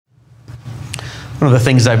One of the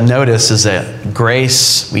things I've noticed is that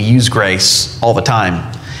grace, we use grace all the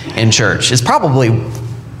time in church. It's probably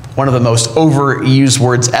one of the most overused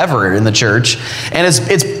words ever in the church. And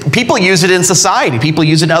it's people use it in society. People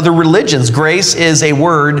use it in other religions. Grace is a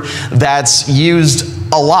word that's used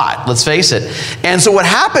a lot, let's face it. And so what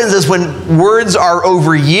happens is when words are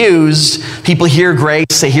overused, people hear grace,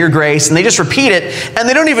 they hear grace, and they just repeat it, and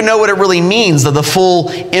they don't even know what it really means, the full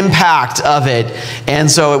impact of it.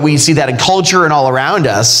 And so we see that in culture and all around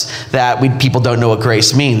us, that people don't know what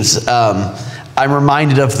grace means. I'm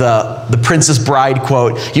reminded of the Princess Bride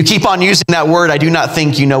quote, "You keep on using that word, I do not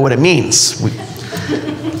think you know what it means."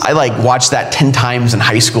 I watched that 10 times in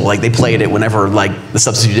high school. They played it whenever the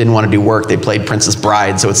substitute didn't want to do work. They played Princess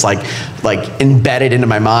Bride, so it's like embedded into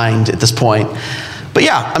my mind at this point. But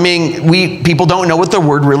yeah, people don't know what the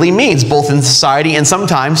word really means, both in society and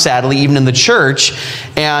sometimes, sadly, even in the church.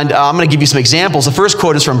 And I'm going to give you some examples. The first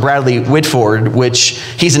quote is from Bradley Whitford, which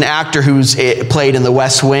he's an actor who's played in The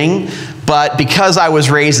West Wing. But because I was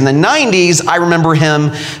raised in the 90s, I remember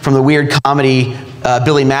him from the weird comedy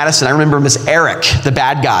Billy Madison. I remember him as Eric, the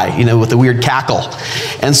bad guy, with the weird cackle.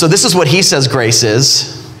 And so this is what he says grace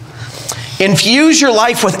is. Infuse your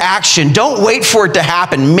life with action. Don't wait for it to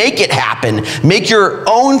happen. Make it happen. Make your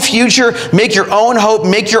own future. Make your own hope.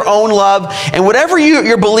 Make your own love. And whatever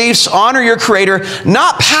your beliefs, honor your Creator,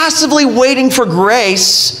 not passively waiting for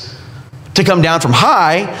grace to come down from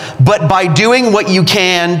high, but by doing what you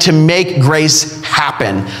can to make grace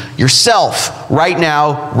happen yourself right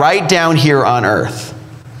now, right down here on earth.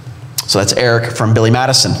 So that's Eric from Billy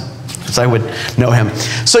Madison, because I would know him.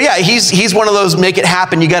 So yeah, he's one of those make it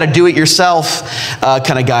happen, you got to do it yourself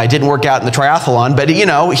kind of guy. Didn't work out in the triathlon, but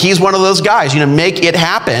he's one of those guys, make it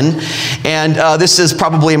happen. And this is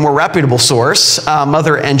probably a more reputable source.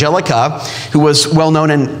 Mother Angelica, who was well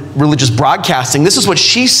known in religious broadcasting, this is what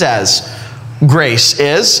she says grace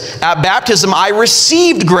is. At baptism, I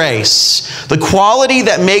received grace, the quality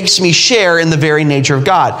that makes me share in the very nature of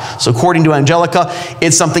God. So according to Angelica,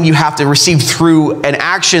 it's something you have to receive through an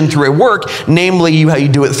action, through a work, namely you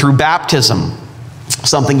do it through baptism.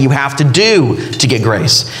 Something you have to do to get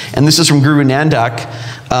grace. And this is from Guru Nanak,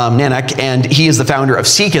 and he is the founder of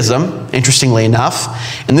Sikhism, interestingly enough.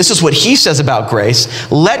 And this is what he says about grace.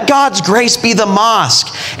 Let God's grace be the mosque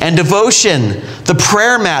and devotion, the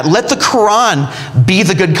prayer mat. Let the Quran be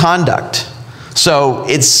the good conduct. So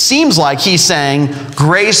it seems like he's saying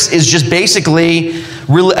grace is just basically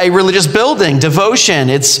a religious building, devotion.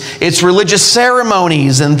 It's religious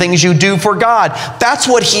ceremonies and things you do for God. That's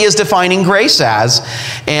what he is defining grace as.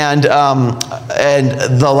 And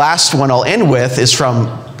the last one I'll end with is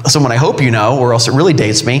from someone I hope you know, or else it really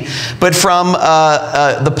dates me, but from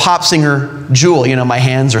the pop singer Jewel. My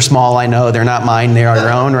hands are small, I know. They're not mine, they are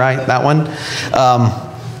your own, right? That one.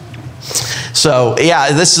 So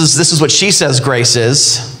yeah, this is what she says grace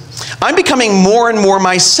is. I'm becoming more and more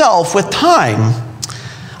myself with time.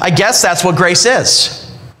 I guess that's what grace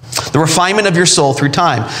is. The refinement of your soul through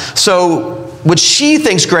time. So what she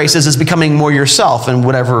thinks grace is becoming more yourself, and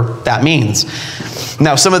whatever that means.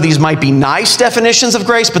 Now, some of these might be nice definitions of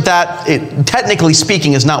grace, but technically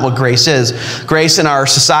speaking, is not what grace is. Grace in our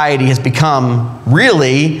society has become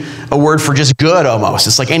really a word for just good almost.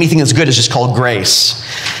 It's like anything that's good is just called grace.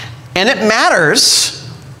 And it matters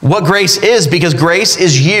what grace is, because grace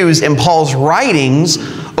is used in Paul's writings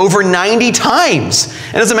over 90 times.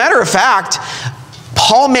 And as a matter of fact,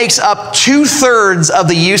 Paul makes up 2/3 of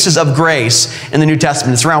the uses of grace in the New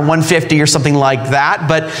Testament. It's around 150 or something like that.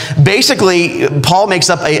 But basically, Paul makes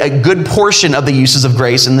up a good portion of the uses of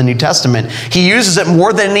grace in the New Testament. He uses it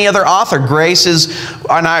more than any other author. Grace is,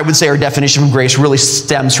 and I would say our definition of grace really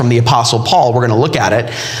stems from the Apostle Paul. We're going to look at it.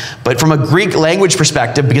 But from a Greek language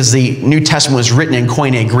perspective, because the New Testament was written in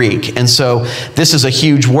Koine Greek, and so this is a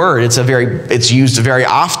huge word. It's used very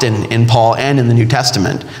often in Paul and in the New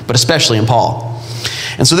Testament, but especially in Paul.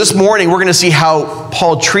 And so this morning, we're going to see how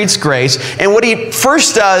Paul treats grace. And what he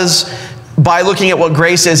first does by looking at what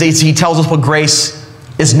grace is he tells us what grace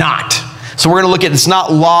is not. So we're going to look at, it's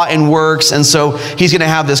not law and works. And so he's going to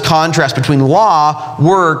have this contrast between law,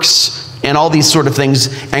 works, and all these sort of things,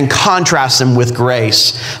 and contrast them with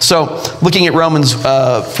grace. So looking at Romans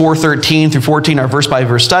 4:13 through 14, our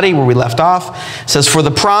verse-by-verse study where we left off, it says, for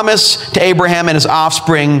the promise to Abraham and his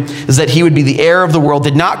offspring is that he would be the heir of the world,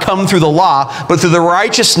 did not come through the law, but through the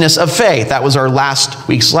righteousness of faith. That was our last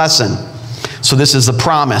week's lesson. So this is the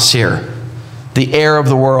promise here, the heir of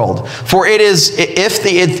the world. For it is, if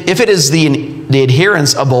it is the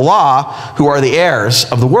adherents of the law who are the heirs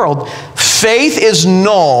of the world, faith is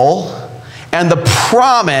null, and the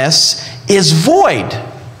promise is void.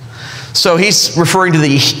 So he's referring to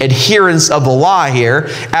the adherents of the law here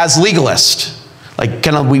as legalist. Like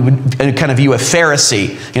we would kind of view a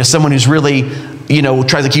Pharisee, someone who's really,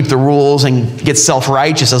 tries to keep the rules and gets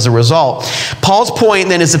self-righteous as a result. Paul's point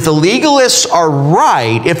then is if the legalists are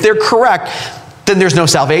right, if they're correct, then there's no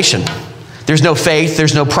salvation. There's no faith,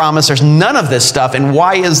 there's no promise, there's none of this stuff. And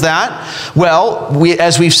why is that? Well,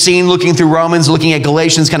 as we've seen looking through Romans, looking at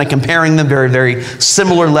Galatians, kind of comparing them, very, very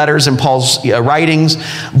similar letters in Paul's writings.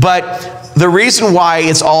 But the reason why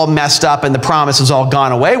it's all messed up and the promise is all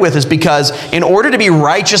gone away with is because in order to be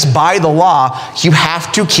righteous by the law, you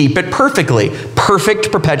have to keep it perfectly.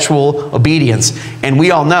 Perfect, perpetual obedience. And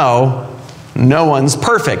we all know no one's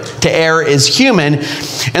perfect. To err is human.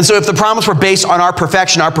 And so if the promise were based on our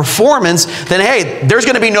perfection, our performance, then hey, there's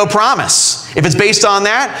going to be no promise. If it's based on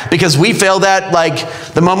that, because we failed at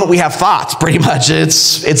like the moment we have thoughts, pretty much.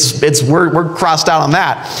 We're crossed out on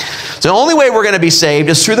that. So the only way we're going to be saved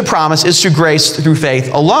is through the promise, is through grace, through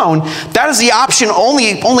faith alone. That is the option,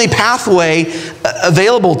 only pathway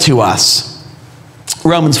available to us.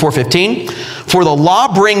 Romans 4:15, for the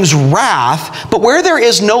law brings wrath, but where there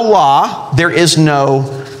is no law, there is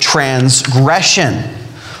no transgression.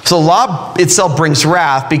 So the law itself brings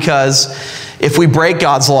wrath because if we break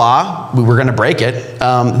God's law, we're going to break it.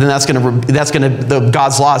 Then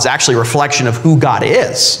God's law is actually a reflection of who God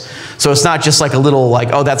is. So it's not just like a little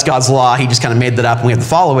that's God's law. He just kind of made that up and we have to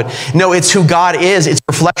follow it. No, it's who God is. It's a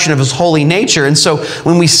reflection of his holy nature. And so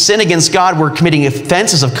when we sin against God, we're committing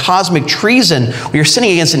offenses of cosmic treason. We are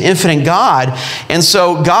sinning against an infinite God. And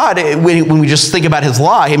so God, when we just think about his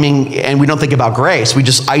law, and we don't think about grace, we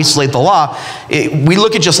just isolate the law. We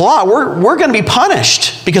look at just law, we're going to be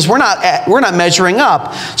punished because we're not measuring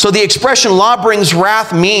up. So the expression law brings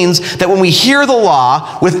wrath means that when we hear the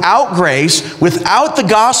law without grace, without the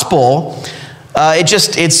gospel,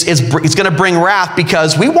 it's going to bring wrath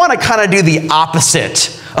because we want to kind of do the opposite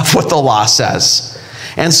of what the law says.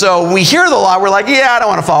 And so when we hear the law, we're like, yeah, I don't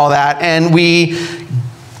want to follow that. And we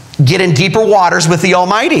get in deeper waters with the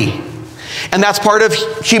Almighty. And that's part of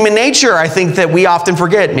human nature, I think, that we often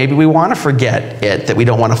forget. Maybe we want to forget it, that we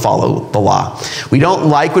don't want to follow the law. We don't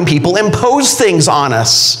like when people impose things on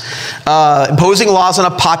us. Imposing laws on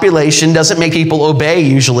a population doesn't make people obey,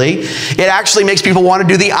 usually. It actually makes people want to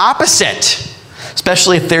do the opposite,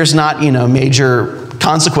 especially if there's not, major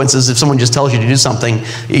consequences. If someone just tells you to do something,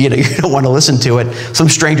 you don't want to listen to it. Some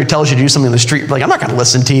stranger tells you to do something in the street, like, I'm not going to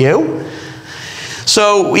listen to you.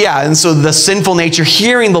 So, and so the sinful nature,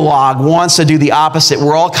 hearing the law, wants to do the opposite.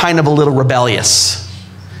 We're all kind of a little rebellious.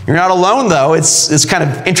 You're not alone, though. It's kind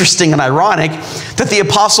of interesting and ironic that the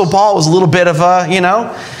Apostle Paul was a little bit of a,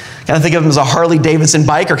 kind of think of him as a Harley-Davidson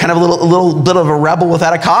biker, kind of a little bit of a rebel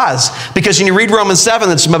without a cause. Because when you read Romans 7,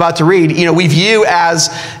 that I'm about to read, we view as,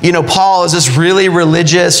 Paul as this really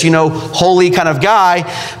religious, holy kind of guy.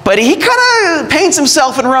 But he kind of paints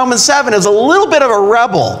himself in Romans 7 as a little bit of a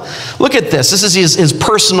rebel. Look at this. This is his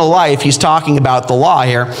personal life. He's talking about the law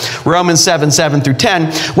here. Romans 7 through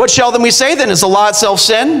 10. What shall then we say then? Is the law itself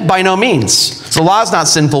sin? By no means. So the law is not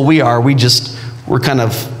sinful. We are. We're kind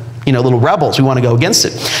of little rebels. We want to go against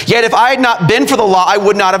it. Yet if I had not been for the law, I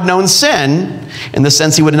would not have known sin. In the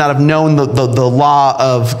sense, he would not have known the law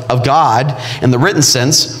of God in the written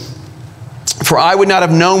sense. For I would not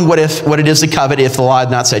have known what it is to covet if the law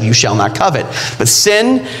had not said, you shall not covet. But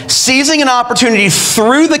sin, seizing an opportunity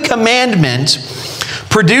through the commandment,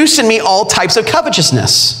 produced in me all types of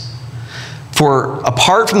covetousness. For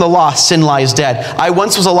apart from the law, sin lies dead. I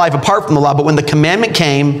once was alive apart from the law, but when the commandment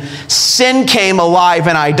came, sin came alive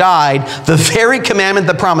and I died. The very commandment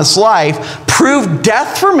that promised life proved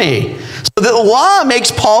death for me. So the law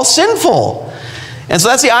makes Paul sinful. And so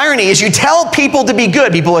that's the irony, is you tell people to be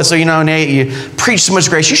good. People say, Nate, you preach so much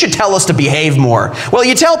grace. You should tell us to behave more. Well,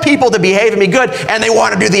 you tell people to behave and be good, and they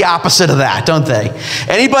want to do the opposite of that, don't they?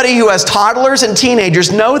 Anybody who has toddlers and teenagers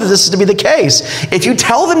know that this is to be the case. If you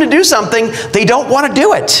tell them to do something, they don't want to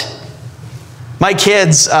do it. My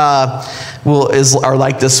kids are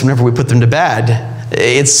like this whenever we put them to bed.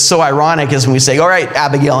 It's so ironic as when we say, all right,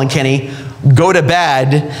 Abigail and Kenny, go to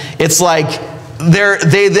bed. It's like,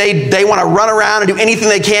 they want to run around and do anything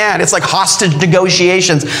they can. It's like hostage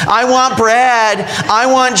negotiations. I want bread.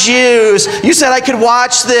 I want juice. You said I could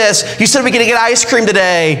watch this. You said we could get ice cream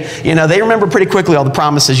today. They remember pretty quickly all the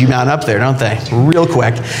promises you mount up there, don't they? Real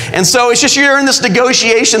quick. And so it's just you're in this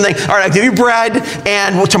negotiation thing. All right, I'll give you bread,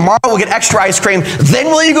 and tomorrow we'll get extra ice cream. Then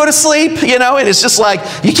will you go to sleep? And it's just like,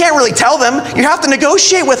 you can't really tell them. You have to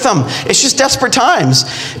negotiate with them. It's just desperate times.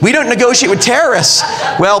 We don't negotiate with terrorists.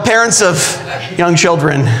 Well, parents of young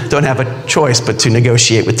children don't have a choice but to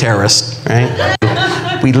negotiate with terrorists, right?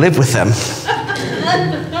 We live with them.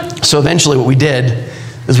 So eventually what we did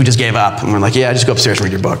is we just gave up. And we're like, yeah, just go upstairs and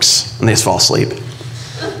read your books. And they just fall asleep.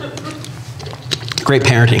 Great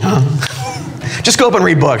parenting, huh? Just go up and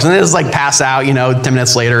read books. And they just like pass out, 10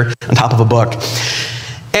 minutes later on top of a book.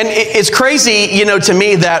 And it's crazy, to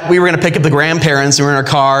me that we were going to pick up the grandparents and we were in our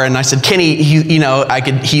car, and I said, Kenny,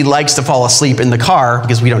 he likes to fall asleep in the car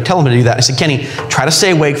because we don't tell him to do that. I said, Kenny, try to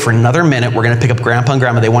stay awake for another minute. We're going to pick up Grandpa and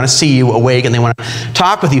Grandma. They want to see you awake and they want to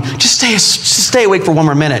talk with you. Just stay awake for one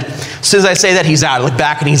more minute. As soon as I say that, he's out. I look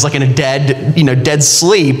back and he's like in a dead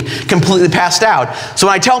sleep, completely passed out. So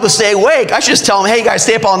when I tell him to stay awake, I should just tell him, hey guys,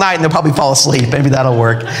 stay up all night, and they'll probably fall asleep. Maybe that'll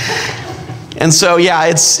work. And so, yeah,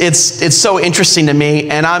 it's so interesting to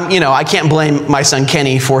me, and I can't blame my son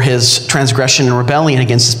Kenny for his transgression and rebellion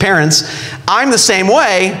against his parents. I'm the same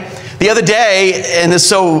way. The other day, and it's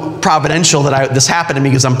so providential that this happened to me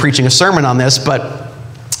because I'm preaching a sermon on this, but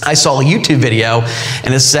I saw a YouTube video,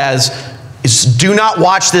 and it says, do not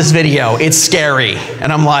watch this video, it's scary.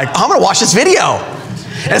 And I'm like, I'm gonna watch this video.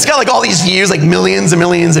 And it's got like all these views, like millions and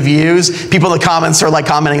millions of views. People in the comments are like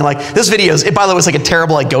commenting like, this video is, by the way, it's like a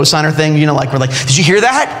terrible like ghost hunter thing, we're like, did you hear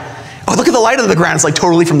that? Oh, look at the light on the ground. It's like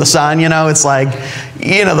totally from the sun, It's like,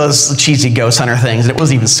 those cheesy ghost hunter things. And it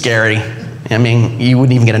wasn't even scary. I mean, you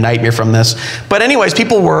wouldn't even get a nightmare from this. But anyways,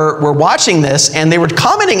 people were watching this, and they were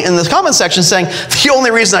commenting in the comment section saying, the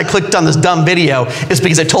only reason I clicked on this dumb video is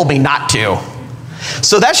because it told me not to.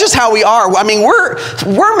 So that's just how we are. I mean,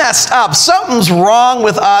 we're messed up. Something's wrong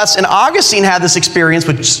with us. And Augustine had this experience,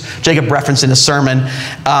 which Jacob referenced in his sermon,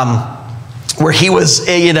 where he was,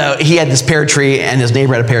 he had this pear tree, and his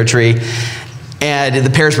neighbor had a pear tree. And the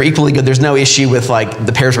pears were equally good. There's no issue with like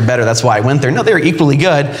the pears were better, that's why I went there. No, they were equally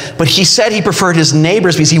good. But he said he preferred his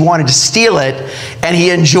neighbor's because he wanted to steal it, and he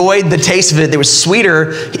enjoyed the taste of it. It was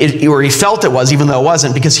sweeter, or he felt it was, even though it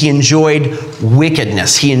wasn't, because he enjoyed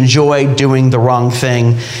wickedness. He enjoyed doing the wrong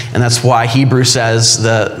thing. And that's why Hebrews says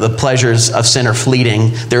the pleasures of sin are fleeting.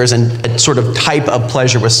 There is a sort of type of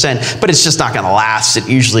pleasure with sin, but it's just not going to last. It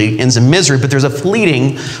usually ends in misery, but there's a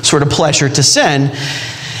fleeting sort of pleasure to sin.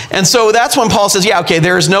 And so that's when Paul says, yeah, okay,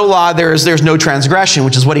 there is no law, there's no transgression,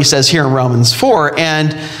 which is what he says here in Romans 4.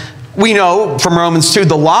 And we know from Romans 2,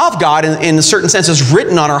 the law of God, in a certain sense, is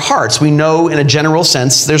written on our hearts. We know in a general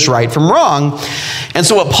sense there's right from wrong. And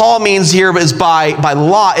so what Paul means here is by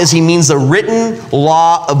law is he means the written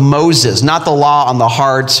law of Moses, not the law on the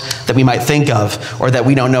heart that we might think of, or that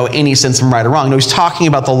we don't know any sense from right or wrong. No, he's talking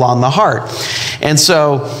about the law on the heart. And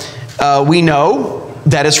so we know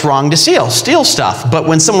that it's wrong to steal stuff. But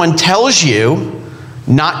when someone tells you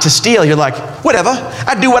not to steal, you're like, whatever,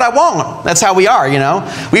 I do what I want. That's how we are,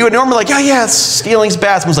 We would normally like, oh yeah, stealing's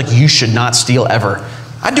bad. Someone's like, you should not steal ever.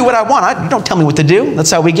 I do what I want. You don't tell me what to do. That's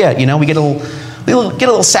how we get, We get a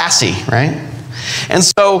little sassy, right? And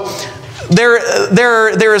so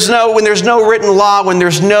there is no, when there's no written law, when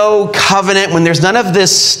there's no covenant, when there's none of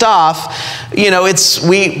this stuff, we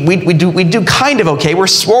do kind of okay. We're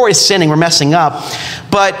always sinning, we're messing up,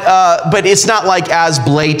 but it's not like as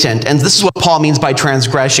blatant. And this is what Paul means by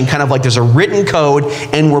transgression, kind of like there's a written code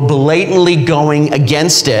and we're blatantly going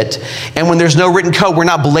against it. And when there's no written code, we're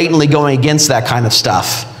not blatantly going against that kind of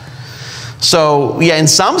stuff. So, yeah, in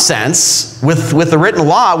some sense, with the written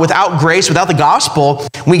law, without grace, without the gospel,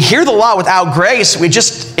 when we hear the law without grace,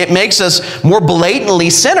 it makes us more blatantly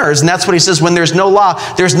sinners. And that's what he says, when there's no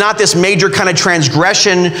law, there's not this major kind of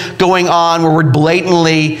transgression going on where we're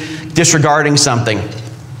blatantly disregarding something.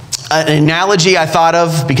 An analogy I thought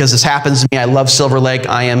of, because this happens to me, I love Silver Lake.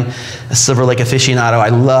 I am a Silver Lake aficionado. I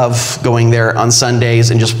love going there on Sundays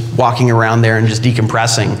and just walking around there and just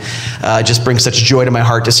decompressing. It just brings such joy to my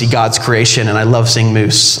heart to see God's creation, and I love seeing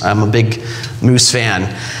moose. I'm a big moose fan.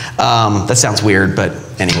 That sounds weird, but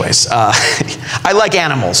anyways. I like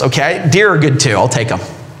animals, okay? Deer are good too. I'll take them.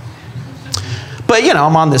 But,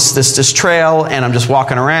 I'm on this trail, and I'm just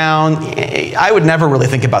walking around. I would never really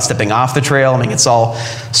think about stepping off the trail. I mean, it's all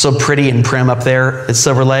so pretty and prim up there at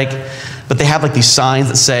Silver Lake. But they have like these signs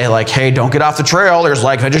that say like, hey, don't get off the trail. There's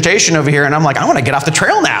like vegetation over here. And I'm like, I want to get off the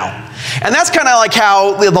trail now. And that's kind of like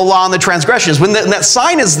how the law and the transgression is. When that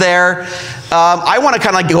sign is there, I want to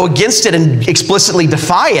kind of like go against it and explicitly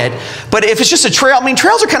defy it. But if it's just a trail,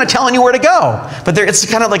 trails are kind of telling you where to go. But it's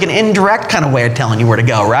kind of like an indirect kind of way of telling you where to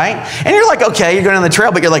go, right? And you're like, okay, you're going on the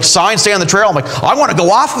trail, but you're like, sign, stay on the trail. I'm like, I want to go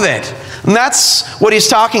off of it. And that's what he's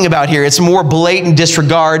talking about here. It's more blatant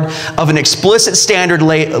disregard of an explicit standard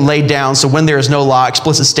laid down. So when there is no law,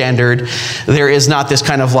 explicit standard, there is not this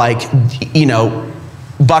kind of like,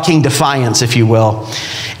 bucking defiance, if you will.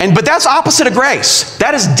 But that's opposite of grace.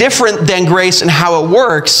 That is different than grace and how it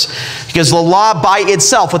works, because the law by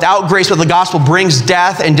itself, without grace, with the gospel, brings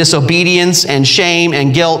death and disobedience and shame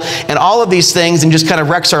and guilt and all of these things and just kind of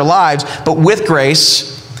wrecks our lives. But with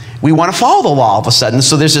grace, we want to follow the law all of a sudden.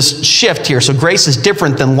 So there's this shift here. So grace is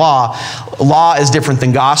different than law. Law is different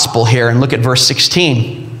than gospel here. And look at verse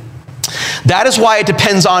 16. That is why it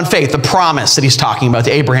depends on faith, the promise that he's talking about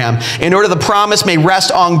to Abraham, in order the promise may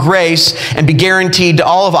rest on grace and be guaranteed to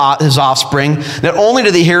all of his offspring, not only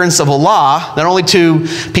to the adherents of the law, not only to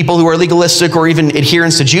people who are legalistic or even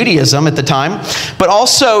adherents to Judaism at the time, but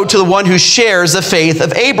also to the one who shares the faith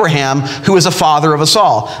of Abraham, who is a father of us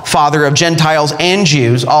all, father of Gentiles and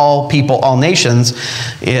Jews, all people, all nations,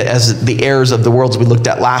 as the heirs of the world we looked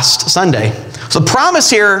at last Sunday. So the promise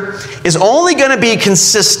here is only going to be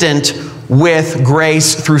consistent with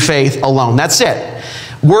grace through faith alone. That's it.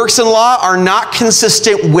 Works and law are not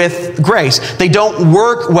consistent with grace. They don't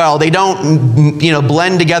work well. They don't,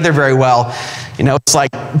 blend together very well. It's like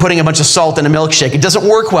putting a bunch of salt in a milkshake. It doesn't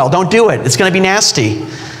work well. Don't do it. It's going to be nasty.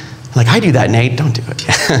 Like, I do that, Nate. Don't do it.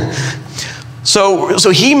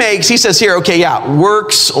 So he says here,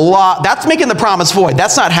 works, law, that's making the promise void.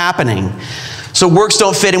 That's not happening. So works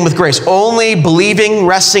don't fit in with grace. Only believing,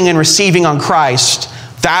 resting, and receiving on Christ,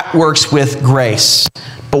 that works with grace.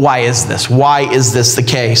 But why is this? Why is this the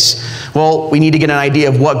case? Well, we need to get an idea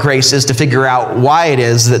of what grace is to figure out why it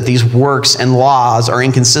is that these works and laws are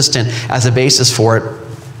inconsistent as a basis for it.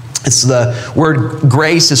 It's the word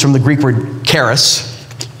grace is from the Greek word charis.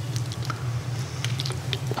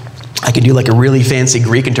 I could do like a really fancy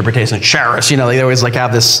Greek interpretation of charis. They always like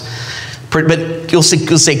have this. But you'll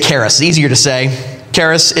say charis. It's easier to say.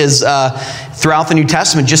 Charis is, throughout the New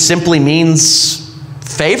Testament, just simply means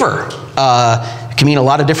favor. It can mean a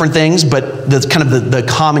lot of different things, but the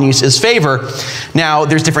common use is favor. Now,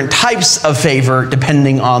 there's different types of favor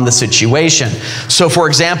depending on the situation. So, for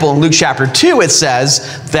example, in Luke chapter 2, it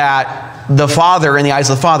says that the Father, in the eyes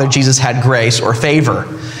of the Father, Jesus had grace or favor.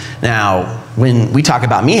 Now, when we talk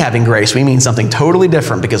about me having grace, we mean something totally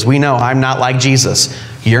different, because we know I'm not like Jesus.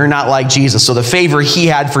 You're not like Jesus. So the favor he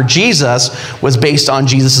had for Jesus was based on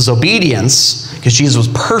Jesus' obedience, because Jesus was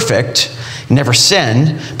perfect, never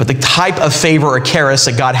sinned. But the type of favor or charis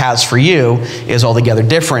that God has for you is altogether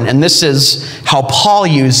different. And this is how Paul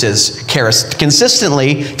uses charis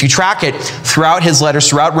consistently. If you track it throughout his letters,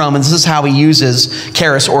 throughout Romans, this is how he uses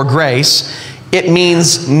charis or grace. It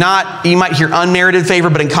means not, you might hear unmerited favor,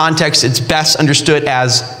 but in context, it's best understood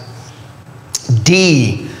as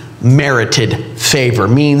demerited favor.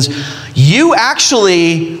 Means you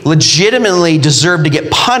actually legitimately deserve to get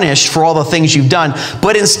punished for all the things you've done,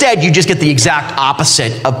 but instead you just get the exact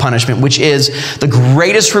opposite of punishment, which is the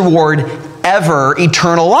greatest reward ever,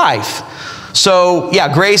 eternal life. So,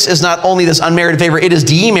 grace is not only this unmerited favor, it is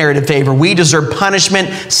demerited favor. We deserve punishment,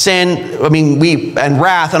 sin, and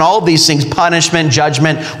wrath, and all of these things, punishment,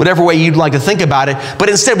 judgment, whatever way you'd like to think about it. But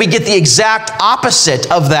instead, we get the exact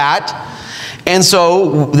opposite of that. And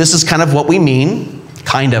so, this is kind of what we mean.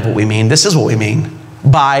 This is what we mean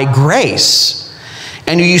by grace.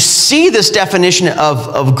 And you see this definition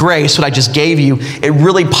of grace, what I just gave you, it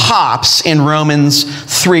really pops in Romans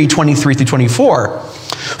 3:23 through 24.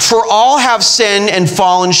 For all have sinned and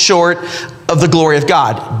fallen short of the glory of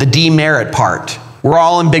God, the demerit part. We're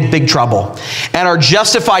all in big trouble, and are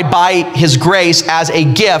justified by his grace as a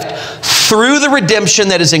gift through the redemption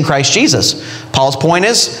that is in Christ Jesus. Paul's point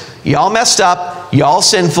is, y'all messed up, y'all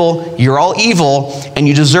sinful, you're all evil, and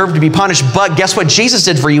you deserve to be punished. But guess what Jesus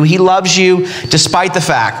did for you? He loves you in spite of the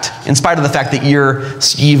fact that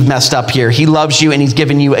you've messed up here. He loves you and he's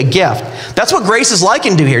given you a gift. That's what grace is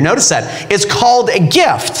likened to here. Notice that. It's called a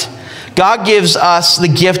gift. God gives us the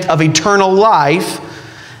gift of eternal life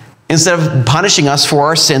instead of punishing us for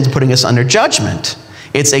our sins, putting us under judgment.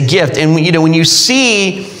 It's a gift. And when you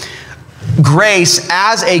see grace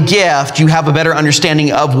as a gift, you have a better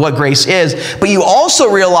understanding of what grace is. But you also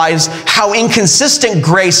realize how inconsistent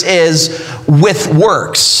grace is with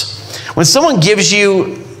works. When someone gives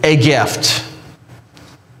you a gift,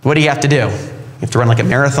 what do you have to do? You have to run like a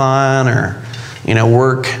marathon or,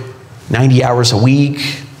 work 90 hours a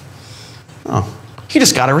week. Oh, you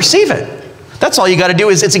just got to receive it. That's all you got to do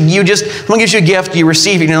is someone gives you a gift, you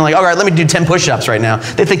receive it, and you're like, all right, let me do 10 push-ups right now.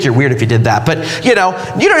 They think you're weird if you did that. But,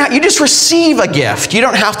 you just receive a gift. You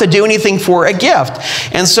don't have to do anything for a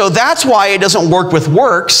gift. And so that's why it doesn't work with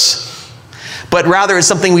works, but rather it's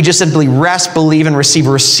something we just simply rest, believe, and receive.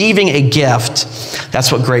 Receiving a gift.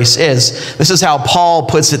 That's what grace is. This is how Paul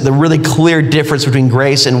puts it, the really clear difference between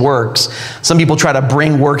grace and works. Some people try to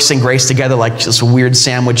bring works and grace together like just a weird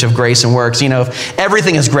sandwich of grace and works. You know, if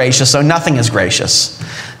everything is gracious, so nothing is gracious.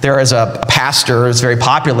 There is a pastor who's very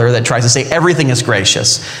popular that tries to say everything is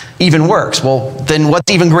gracious, even works. Well, then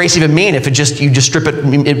what's even grace even mean if you just strip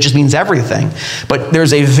it, it just means everything. But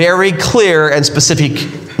there's a very clear and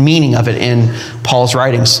specific meaning of it in Paul's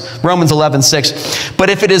writings. Romans 11:6. But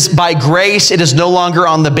if it is by grace, it is no longer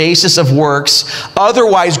on the basis of works.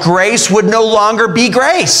 Otherwise, grace would no longer be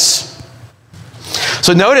grace.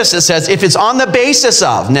 So notice it says, if it's on the basis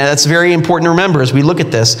of, now that's very important to remember as we look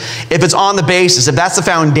at this, if it's on the basis, if that's the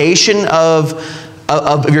foundation of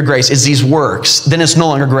your grace, is these works, then it's no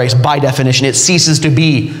longer grace by definition. It ceases to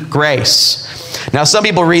be grace. Now some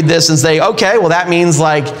people read this and say, okay, well that means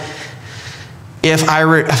like, if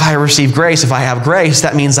I receive grace, if I have grace,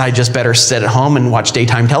 that means I just better sit at home and watch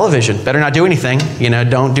daytime television. Better not do anything. You know,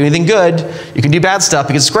 don't do anything good. You can do bad stuff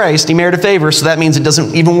because it's grace, demerit favor. So that means it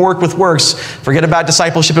doesn't even work with works. Forget about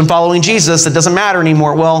discipleship and following Jesus. It doesn't matter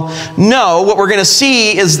anymore. Well, no. What we're going to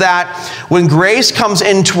see is that when grace comes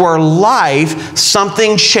into our life,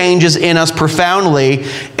 something changes in us profoundly.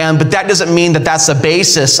 But that doesn't mean that that's the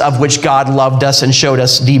basis of which God loved us and showed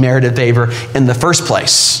us demerited favor in the first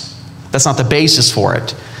place. That's not the basis for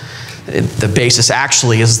it. The basis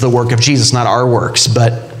actually is the work of Jesus, not our works.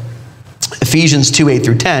 But Ephesians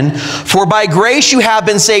 2:8-10, for by grace you have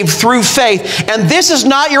been saved through faith, and this is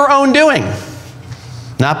not your own doing.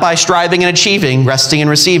 Not by striving and achieving, resting and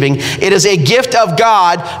receiving. It is a gift of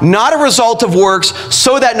God, not a result of works,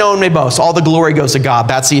 so that no one may boast. All the glory goes to God.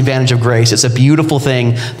 That's the advantage of grace. It's a beautiful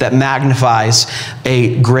thing that magnifies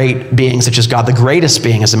a great being such as God, the greatest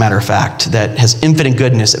being, as a matter of fact, that has infinite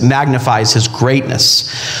goodness. It magnifies his greatness.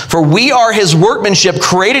 For we are his workmanship,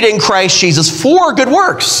 created in Christ Jesus for good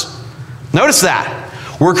works. Notice that.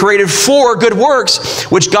 We're created for good works,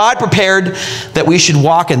 which God prepared that we should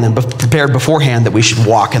walk in them, prepared beforehand that we should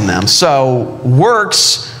walk in them. So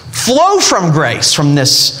works flow from grace from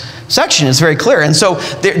this section. It's very clear. And so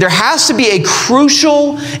there has to be a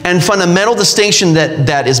crucial and fundamental distinction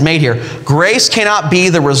that is made here. Grace cannot be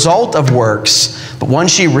the result of works, but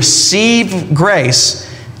once you receive grace,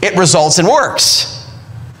 it results in works.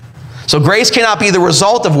 So grace cannot be the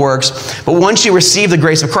result of works, but once you receive the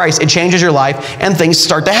grace of Christ, it changes your life and things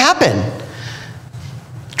start to happen.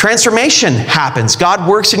 Transformation happens. God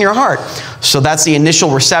works in your heart. So that's the initial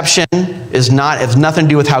reception. It has nothing to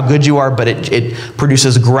do with how good you are, but it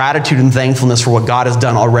produces gratitude and thankfulness for what God has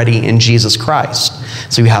done already in Jesus Christ.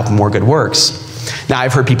 So you have more good works. Now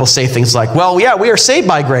I've heard people say things like, well, yeah, we are saved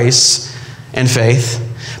by grace and faith,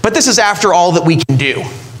 but this is after all that we can do.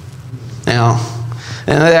 Now,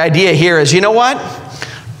 and the idea here is, you know what?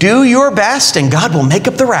 Do your best and God will make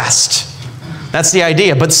up the rest. That's the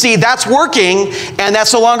idea. But see, that's working and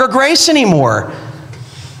that's no longer grace anymore.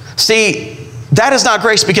 See, that is not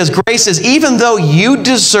grace, because grace is, even though you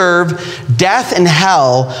deserve death and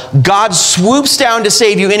hell, God swoops down to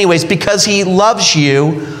save you anyways because he loves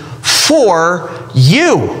you for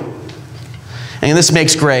you. And this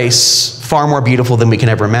makes grace far more beautiful than we can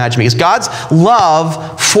ever imagine, because God's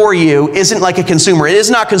love for you isn't like a consumer. It is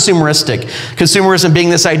not consumeristic. Consumerism being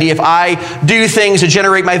this idea, if I do things to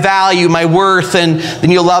generate my value, my worth, and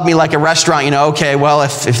then you'll love me, like a restaurant. You know, okay, well,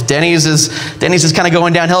 if Denny's is kind of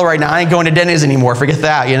going downhill right now, I ain't going to Denny's anymore. Forget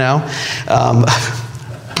that, you know.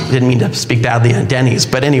 Didn't mean to speak badly on Denny's,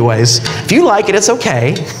 but anyways, if you like it, it's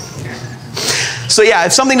okay. So yeah,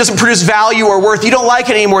 if something doesn't produce value or worth, you don't like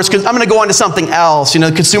it anymore, it's because I'm going to go on to something else. You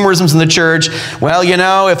know, consumerism's in the church. Well, you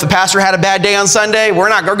know, if the pastor had a bad day on Sunday, we're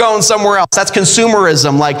going somewhere else. That's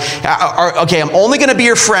consumerism. Like, okay, I'm only going to be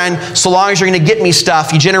your friend so long as you're going to get me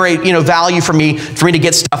stuff. You generate, you know, value for me to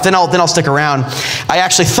get stuff. Then I'll stick around. I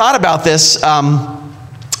actually thought about this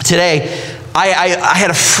today. I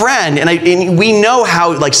had a friend, and we know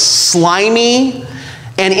how like slimy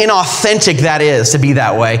and inauthentic that is to be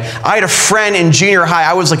that way. I had a friend in junior high.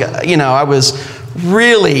 I was like, I was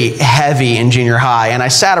really heavy in junior high, and I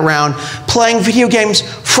sat around playing video games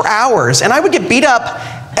for hours, and I would get beat up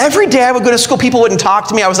every day. I would go to school. People wouldn't talk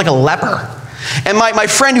to me. I was like a leper. And my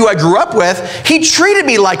friend who I grew up with, he treated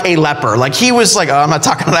me like a leper. Like he was like, oh, I'm not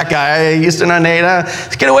talking to that guy. I used to know Nada.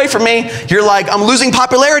 Get away from me. You're like, I'm losing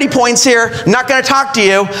popularity points here. Not going to talk to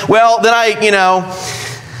you. Well, then I,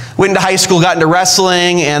 went into high school, got into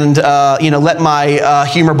wrestling, and let my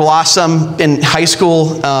humor blossom in high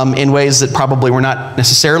school in ways that probably were not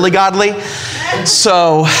necessarily godly.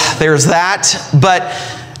 So there's that. But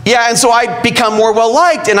Yeah, and so I become more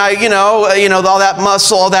well-liked, and I, all that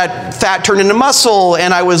muscle, all that fat turned into muscle,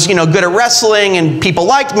 and I was, good at wrestling, and people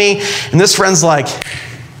liked me. And this friend's like,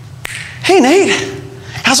 hey, Nate,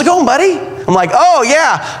 how's it going, buddy? I'm like, oh,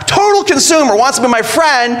 yeah, total consumer, wants to be my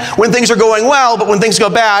friend when things are going well, but when things go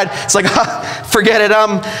bad, it's like, forget it,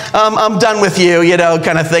 I'm done with you,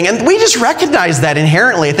 kind of thing. And we just recognize that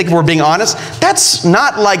inherently. I think if we're being honest, that's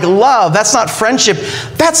not like love. That's not friendship.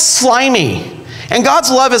 That's slimy. And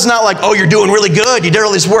God's love is not like, oh, you're doing really good. You did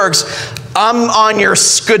all these works. I'm on your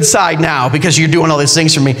good side now because you're doing all these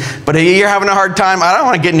things for me. But you're having a hard time. I don't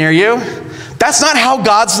want to get near you. That's not how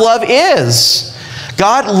God's love is.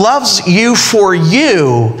 God loves you for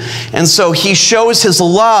you. And so he shows his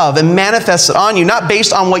love and manifests it on you, not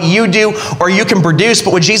based on what you do or you can produce,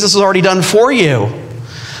 but what Jesus has already done for you.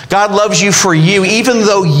 God loves you for you, even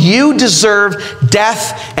though you deserve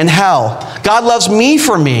death and hell. God loves me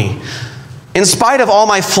for me. In spite of all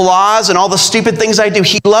my flaws and all the stupid things I do,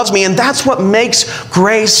 he loves me. And that's what makes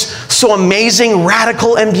grace so amazing,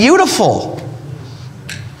 radical, and beautiful.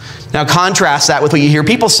 Now contrast that with what you hear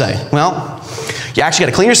people say. Well, you actually got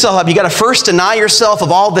to clean yourself up. You got to first deny yourself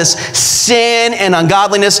of all this sin and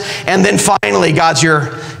ungodliness. And then finally,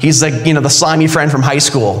 he's like, the slimy friend from high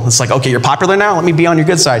school. It's like, okay, you're popular now? Let me be on your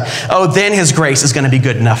good side. Oh, then his grace is going to be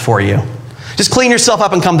good enough for you. Just clean yourself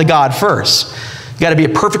up and come to God first. You got to be a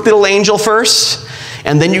perfect little angel first,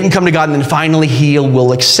 and then you can come to God, and then finally he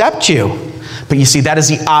will accept you. But you see, that is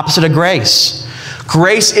the opposite of grace.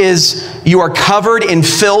 Grace is you are covered in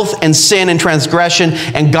filth and sin and transgression,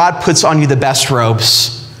 and God puts on you the best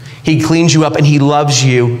robes. He cleans you up, and he loves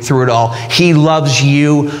you through it all. He loves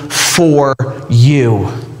you for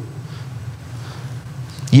you.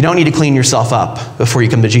 You don't need to clean yourself up before you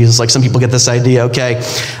come to Jesus. Like some people get this idea, okay,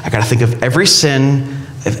 I got to think of every sin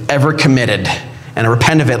I've ever committed, and I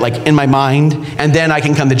repent of it like in my mind, and then I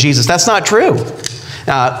can come to Jesus. That's not true.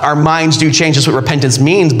 Our minds do change. That's what repentance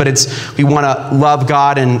means, but we want to love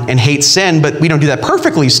God and hate sin, but we don't do that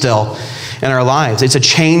perfectly still in our lives. It's a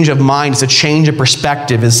change of mind. It's a change of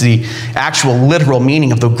perspective is the actual literal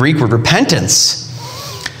meaning of the Greek word repentance.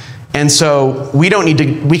 And so we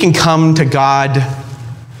can come to God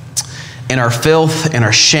in our filth and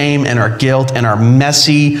our shame and our guilt and our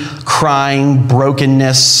messy, crying,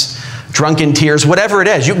 brokenness, drunken tears, whatever it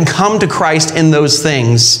is. You can come to Christ in those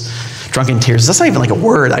things. Drunken tears, that's not even like a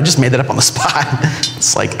word. I just made that up on the spot.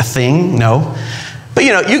 It's like a thing, no. But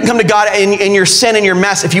you can come to God in your sin and your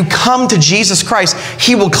mess. If you come to Jesus Christ,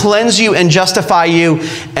 he will cleanse you and justify you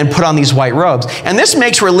and put on these white robes. And this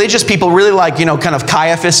makes religious people really like, kind of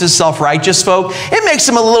Caiaphas' self-righteous folk. It makes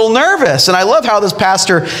them a little nervous. And I love how this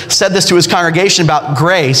pastor said this to his congregation about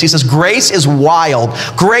grace. He says, grace is wild.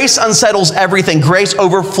 Grace unsettles everything. Grace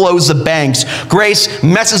overflows the banks. Grace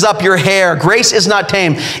messes up your hair. Grace is not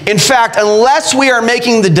tame. In fact, unless we are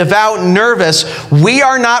making the devout nervous, we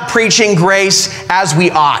are not preaching grace as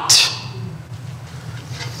we ought.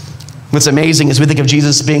 What's amazing is we think of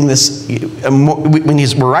Jesus being this,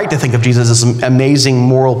 we're right to think of Jesus as an amazing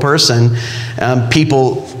moral person.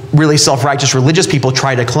 People, really self-righteous religious people,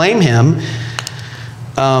 try to claim him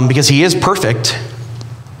because he is perfect.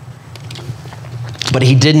 But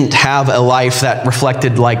he didn't have a life that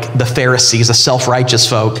reflected like the Pharisees, the self-righteous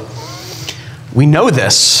folk. We know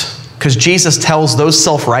this because Jesus tells those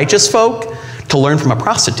self-righteous folk to learn from a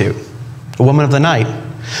prostitute, a woman of the night.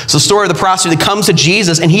 It's the story of the prostitute that comes to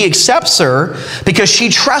Jesus and he accepts her because she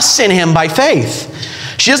trusts in him by faith.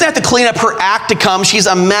 She doesn't have to clean up her act to come. She's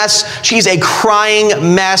a mess. She's a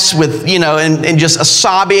crying mess with, and just a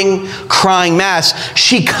sobbing, crying mess.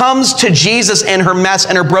 She comes to Jesus in her mess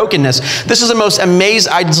and her brokenness. This is the most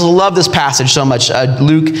amazing, I just love this passage so much.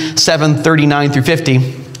 Luke 7:39 through 50.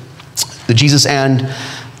 The Jesus and,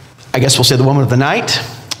 I guess we'll say the woman of the night,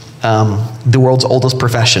 the world's oldest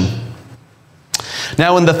profession.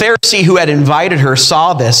 Now, when the Pharisee who had invited her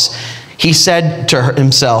saw this, he said to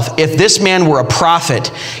himself, if this man were a prophet,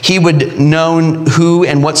 he would know who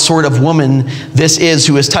and what sort of woman this is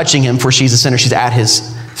who is touching him, for she's a sinner. She's at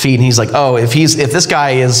his feet. And he's like, oh, if this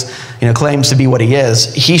guy is, claims to be what he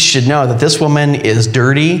is, he should know that this woman is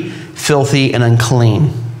dirty, filthy, and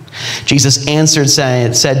unclean. Jesus answered,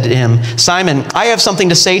 said to him, Simon, I have something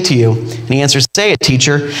to say to you. And he answered, say it,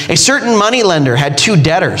 teacher. A certain moneylender had two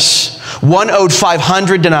debtors. One owed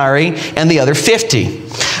 500 denarii and the other 50.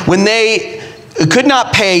 When they could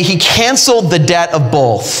not pay, he canceled the debt of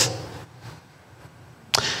both.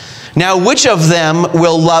 Now, which of them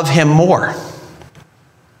will love him more?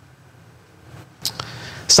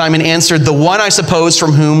 Simon answered, the one, I suppose,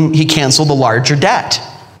 from whom he canceled the larger debt.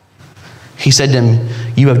 He said to him,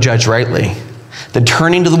 you have judged rightly. Then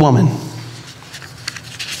turning to the woman,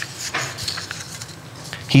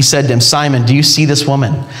 He said to him, Simon, do you see this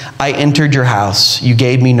woman? I entered your house. You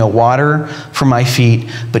gave me no water for my feet,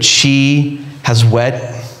 but she has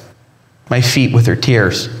wet my feet with her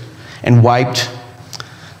tears and wiped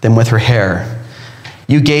them with her hair.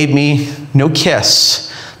 You gave me no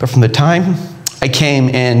kiss, but from the time I came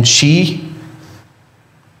in, she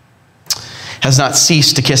has not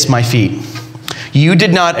ceased to kiss my feet. You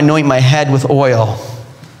did not anoint my head with oil,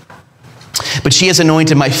 but she has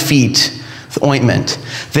anointed my feet with ointment.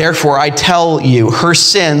 Therefore, I tell you, her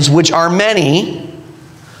sins, which are many,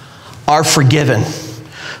 are forgiven.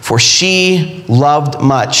 For she loved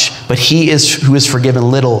much, but he who is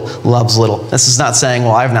forgiven little loves little. This is not saying,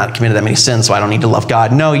 well, I have not committed that many sins, so I don't need to love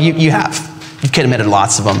God. No, you have. You've committed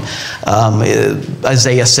lots of them.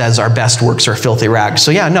 Isaiah says our best works are filthy rags.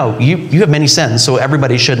 So yeah, no, you have many sins, so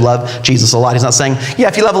everybody should love Jesus a lot. He's not saying, yeah,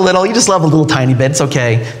 if you love a little, you just love a little tiny bit. It's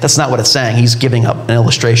okay. That's not what it's saying. He's giving up an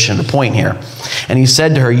illustration, a point here. And he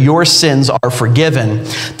said to her, your sins are forgiven.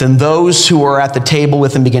 Then those who were at the table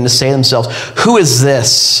with him began to say to themselves, who is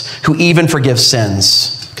this who even forgives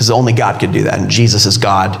sins? Because only God could do that, and Jesus is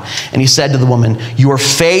God. And he said to the woman, your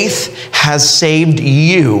faith has saved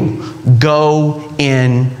you. Go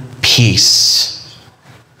in peace.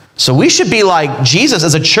 So we should be like Jesus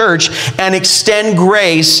as a church and extend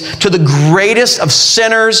grace to the greatest of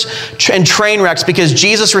sinners and train wrecks, because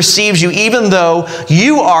Jesus receives you even though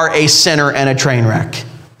you are a sinner and a train wreck.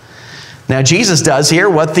 Now Jesus does here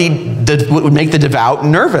what would make the devout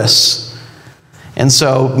nervous. And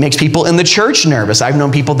so it makes people in the church nervous. I've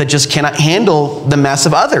known people that just cannot handle the mess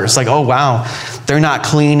of others. Like, oh, wow, they're not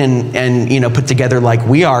clean and put together like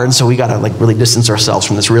we are, and so we got to really distance ourselves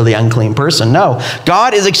from this really unclean person. No,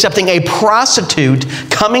 God is accepting a prostitute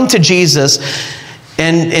coming to Jesus,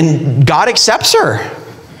 and God accepts her.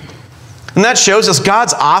 And that shows us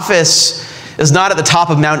God's office is not at the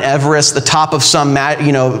top of Mount Everest, the top of some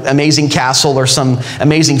amazing castle or some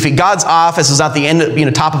amazing feat. God's office is not the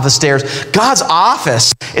end, top of the stairs. God's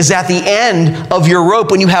office is at the end of your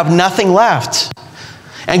rope when you have nothing left.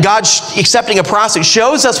 And God accepting a prostitute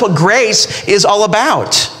shows us what grace is all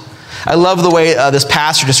about. I love the way this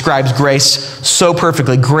pastor describes grace so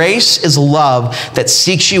perfectly. Grace is love that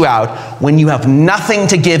seeks you out when you have nothing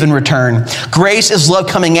to give in return. Grace is love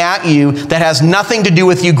coming at you that has nothing to do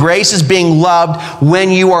with you. Grace is being loved when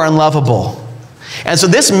you are unlovable. And so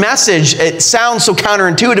this message, it sounds so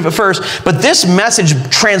counterintuitive at first, but this message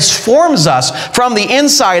transforms us from the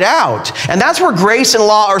inside out. And that's where grace and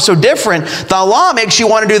law are so different. The law makes you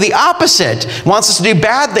want to do the opposite. It wants us to do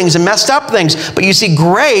bad things and messed up things. But you see,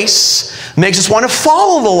 grace makes us want to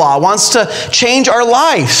follow the law, wants to change our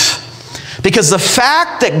life. Because the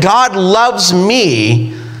fact that God loves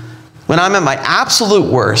me when I'm at my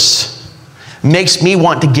absolute worst makes me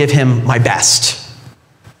want to give him my best.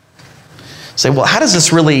 Say, well, how does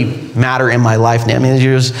this really matter in my life, Nate? I mean,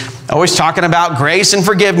 you're always talking about grace and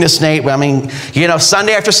forgiveness, Nate. I mean,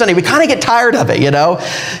 Sunday after Sunday, we kind of get tired of it,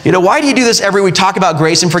 why do you do this every week, talk about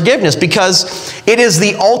grace and forgiveness? Because it is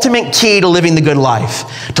the ultimate key to living the good life.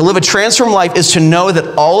 To live a transformed life is to know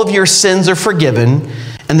that all of your sins are forgiven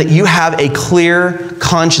and that you have a clear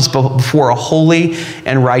conscience before a holy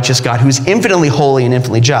and righteous God who's infinitely holy and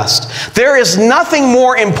infinitely just. There is nothing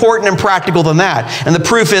more important and practical than that. And the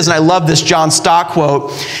proof is, and I love this John Stott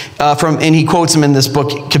quote, and he quotes him in this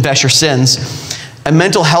book, Confess Your Sins. A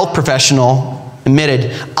mental health professional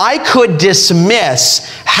admitted, I could dismiss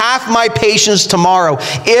half my patients tomorrow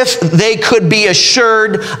if they could be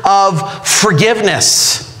assured of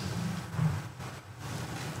forgiveness.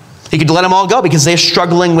 He could let them all go because they're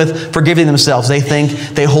struggling with forgiving themselves. They think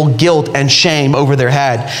they hold guilt and shame over their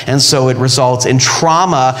head. And so it results in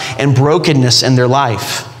trauma and brokenness in their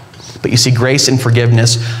life. But you see, grace and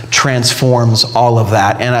forgiveness transforms all of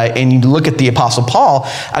that. And you look at the Apostle Paul,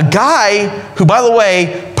 a guy who, by the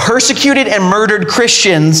way, persecuted and murdered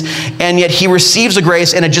Christians, and yet he receives a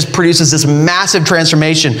grace and it just produces this massive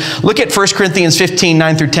transformation. Look at 1 Corinthians 15,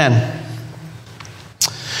 9 through 10.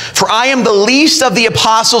 For I am the least of the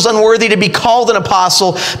apostles, unworthy to be called an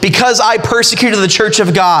apostle, because I persecuted the church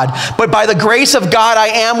of God. But by the grace of God, I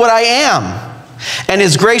am what I am. And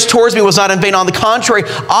his grace towards me was not in vain. On the contrary,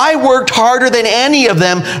 I worked harder than any of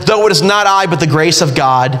them, though it is not I, but the grace of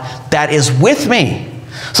God that is with me.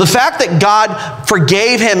 So the fact that God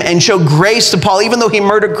forgave him and showed grace to Paul, even though he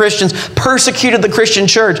murdered Christians, persecuted the Christian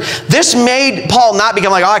church, this made Paul not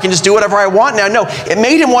become like, oh, I can just do whatever I want now. No, it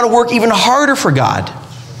made him want to work even harder for God.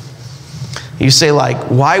 You say, like,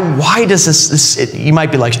 why does this you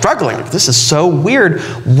might be like struggling. This is so weird.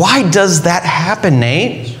 Why does that happen,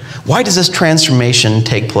 Nate? Why does this transformation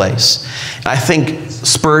take place? I think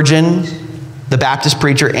Spurgeon The Baptist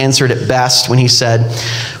preacher answered it best when he said,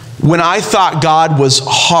 "When I thought God was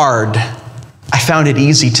hard, I found it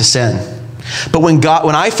easy to sin. But when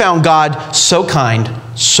I found God so kind,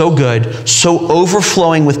 so good, so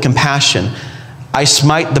overflowing with compassion, I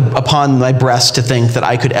smite upon my breast to think that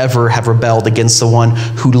I could ever have rebelled against the one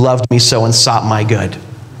who loved me so and sought my good."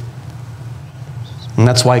 And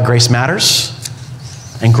that's why grace matters,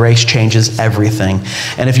 and grace changes everything.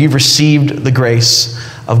 And if you've received the grace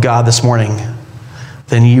of God this morning,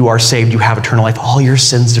 then you are saved, you have eternal life. All your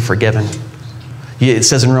sins are forgiven. It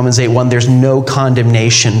says in Romans 8:1, there's no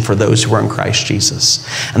condemnation for those who are in Christ Jesus.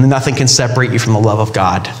 And nothing can separate you from the love of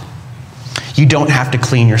God. You don't have to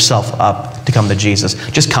clean yourself up to come to Jesus.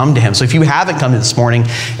 Just come to him. So if you haven't come this morning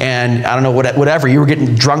and, I don't know, whatever, you were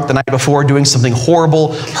getting drunk the night before, doing something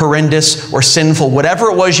horrible, horrendous, or sinful,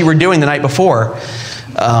 whatever it was you were doing the night before,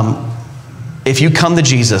 if you come to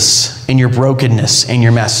Jesus in your brokenness and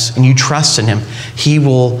your mess, and you trust in him, he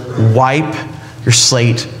will wipe your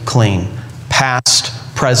slate clean, past,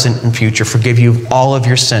 present, and future, forgive you all of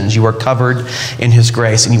your sins. You are covered in his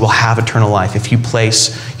grace, and you will have eternal life if you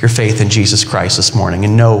place your faith in Jesus Christ this morning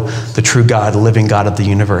and know the true God, the living God of the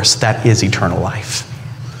universe. That is eternal life.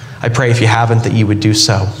 I pray if you haven't that you would do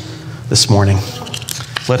so this morning.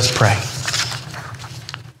 Let us pray.